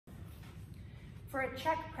For a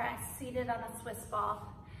Chek press, seated on a Swiss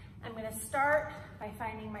ball, I'm going to start by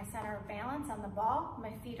finding my center of balance on the ball.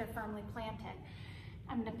 My feet are firmly planted.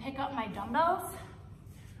 I'm going to pick up my dumbbells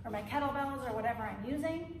or my kettlebells or whatever I'm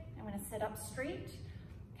using. I'm going to sit up straight,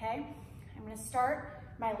 okay? I'm going to start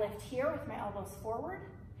my lift here with my elbows forward.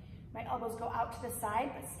 My elbows go out to the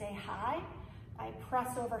side but stay high. I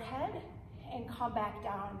press overhead and come back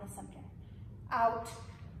down in the center. Out,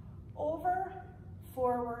 over,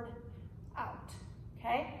 forward, out,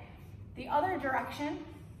 okay? The other direction,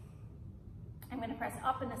 I'm gonna press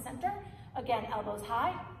up in the center. Again, elbows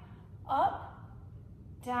high, up,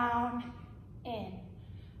 down, in,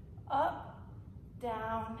 up,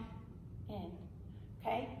 down, in,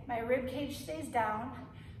 okay? My rib cage stays down,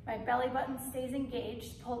 my belly button stays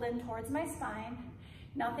engaged, pulled in towards my spine.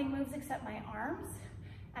 Nothing moves except my arms.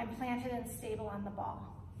 I'm planted and stable on the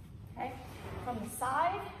ball, okay? From the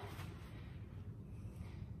side,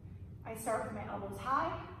 I start with my elbows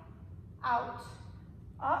high, out,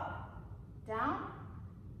 up, down,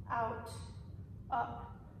 out,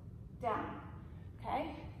 up, down,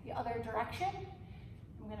 okay? The other direction,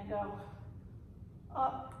 I'm gonna go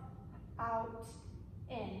up, out,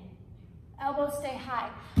 in. Elbows stay high.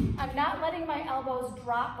 I'm not letting my elbows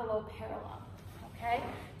drop below parallel, okay?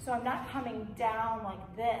 So I'm not coming down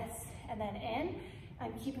like this and then in.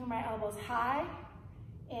 I'm keeping my elbows high,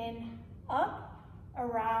 in, up,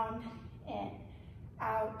 around, in,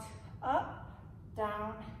 out, up,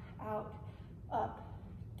 down, out, up,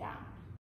 down.